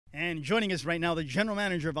And joining us right now, the general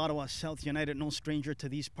manager of Ottawa South United, no stranger to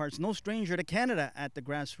these parts, no stranger to Canada at the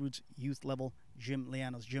grassroots youth level, Jim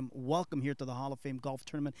Lianos. Jim, welcome here to the Hall of Fame Golf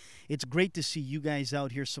Tournament. It's great to see you guys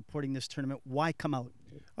out here supporting this tournament. Why come out?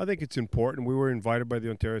 I think it's important. We were invited by the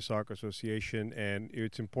Ontario Soccer Association, and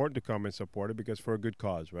it's important to come and support it because for a good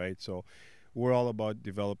cause, right? So we're all about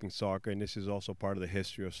developing soccer, and this is also part of the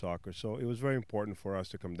history of soccer. So it was very important for us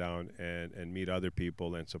to come down and meet other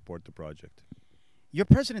people and support the project. Your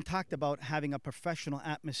president talked about having a professional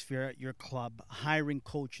atmosphere at your club, hiring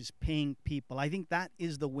coaches, paying people. I think that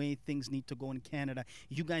is the way things need to go in Canada.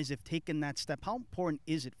 You guys have taken that step. How important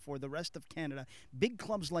is it for the rest of Canada, big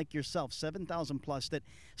clubs like yourself, 7,000 plus, that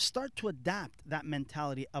start to adapt that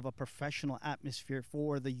mentality of a professional atmosphere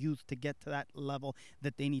for the youth to get to that level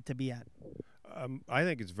that they need to be at? I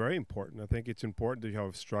think it's very important. I think it's important to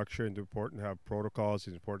have structure, and it's important to have protocols,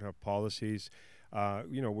 it's important to have policies.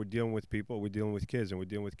 We're dealing with people, we're dealing with kids, and we're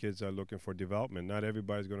dealing with kids that are looking for development. Not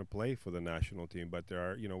everybody's going to play for the national team, but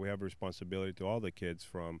we have a responsibility to all the kids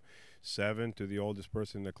from 7 to the oldest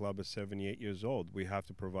person in the club is 78 years old. We have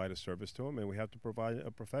to provide a service to them, and we have to provide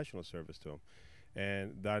a professional service to them.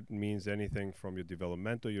 And that means anything from your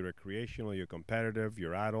developmental, your recreational, your competitive,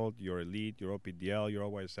 your adult, your elite, your OPDL, your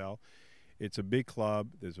OYSL. It's a big club.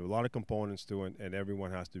 There's a lot of components to it, and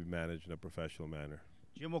everyone has to be managed in a professional manner.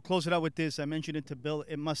 Jim, we'll close it out with this. I mentioned it to Bill.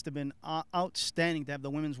 It must have been outstanding to have the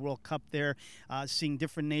Women's World Cup there, seeing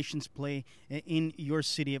different nations play in your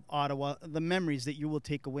city of Ottawa. The memories that you will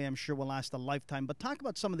take away, I'm sure, will last a lifetime. But talk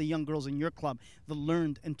about some of the young girls in your club that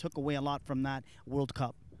learned and took away a lot from that World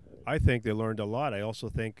Cup. I think they learned a lot. I also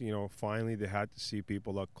think, finally they had to see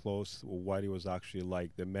people up close, what it was actually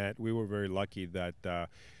like. We were very lucky that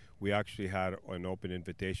we actually had an open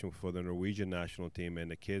invitation for the Norwegian national team,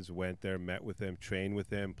 and the kids went there, met with them, trained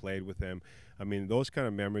with them, played with them. I mean, those kind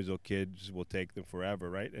of memories of kids will take them forever,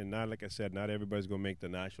 right? And not, like I said, not everybody's going to make the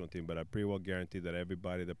national team, but I pretty well guarantee that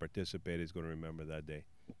everybody that participated is going to remember that day.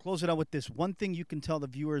 We'll close it out with this. One thing you can tell the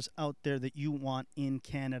viewers out there that you want in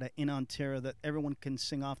Canada, in Ontario, that everyone can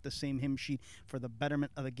sing off the same hymn sheet for the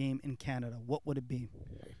betterment of the game in Canada, what would it be?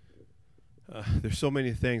 There's so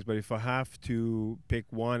many things, but if I have to pick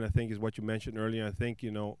one, I think is what you mentioned earlier. I think,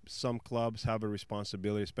 some clubs have a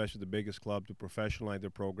responsibility, especially the biggest club, to professionalize their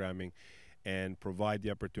programming and provide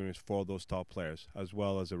the opportunities for those top players as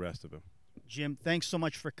well as the rest of them. Jim, thanks so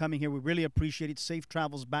much for coming here. We really appreciate it. Safe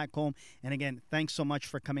travels back home. And again, thanks so much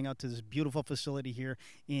for coming out to this beautiful facility here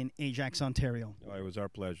in Ajax, Ontario. It was our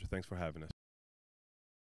pleasure. Thanks for having us.